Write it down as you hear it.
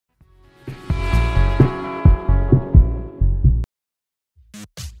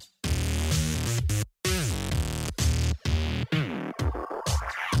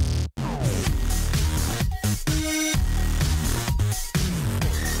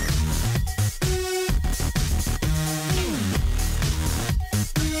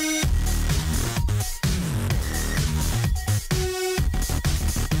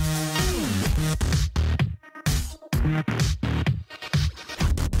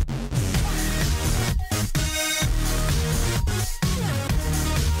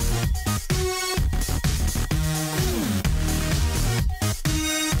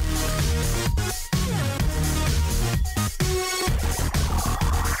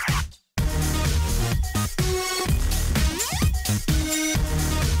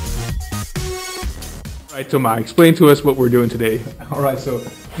Alright, Thomas, explain to us what we're doing today. Alright, so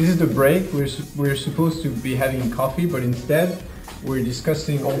this is the break. We're supposed to be having coffee, but instead we're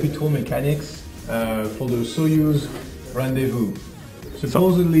discussing orbital mechanics for the Soyuz rendezvous.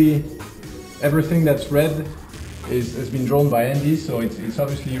 Supposedly everything that's red has been drawn by Andy, so it's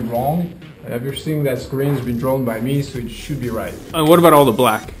obviously wrong. Everything that's green has been drawn by me, so it should be right. And what about all the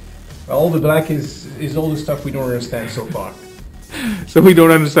black? All the black is all the stuff we don't understand so far. So we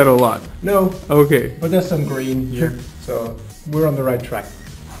don't understand a lot. No. Okay. But there's some green here, so we're on the right track.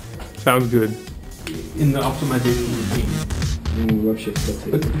 Sounds good. In the optimization routine.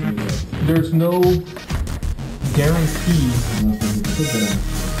 But there's no guarantee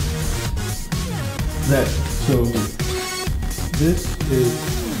that, so this is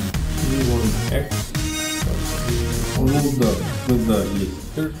V1X. Да, есть.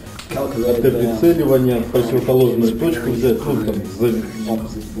 Для прицеливания противоположную точку взять, ну, там,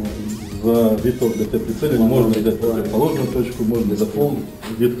 за виток для прицеливания можно взять противоположную точку, можно за пол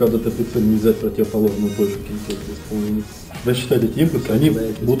витка для прицеливания взять противоположную точку. Рассчитать эти импульсы, они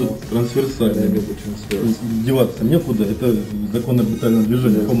будут трансверсальными. Деваться некуда, это закон орбитального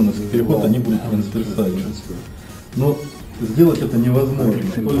движения, Комановский переход, они будут трансверсальными. Но сделать это невозможно.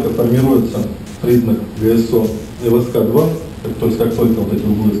 Только формируется признак ГСО ЛСК-2, то есть как только вот эти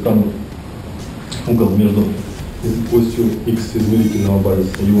углы станут, угол между осью X измерительного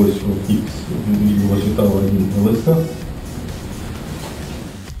базиса и осью X и его считала 1 ЛСК.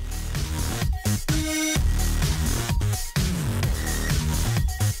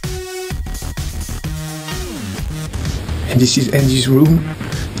 And this is Andy's room.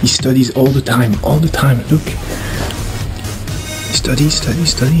 He studies all the time. Look. He studies.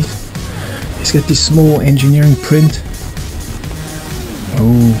 He's got this small engineering print.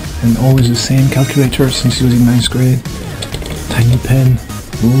 Oh, and always the same calculator since he was in 9th grade. Tiny pen.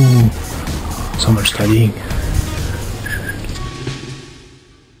 Oh, so much studying.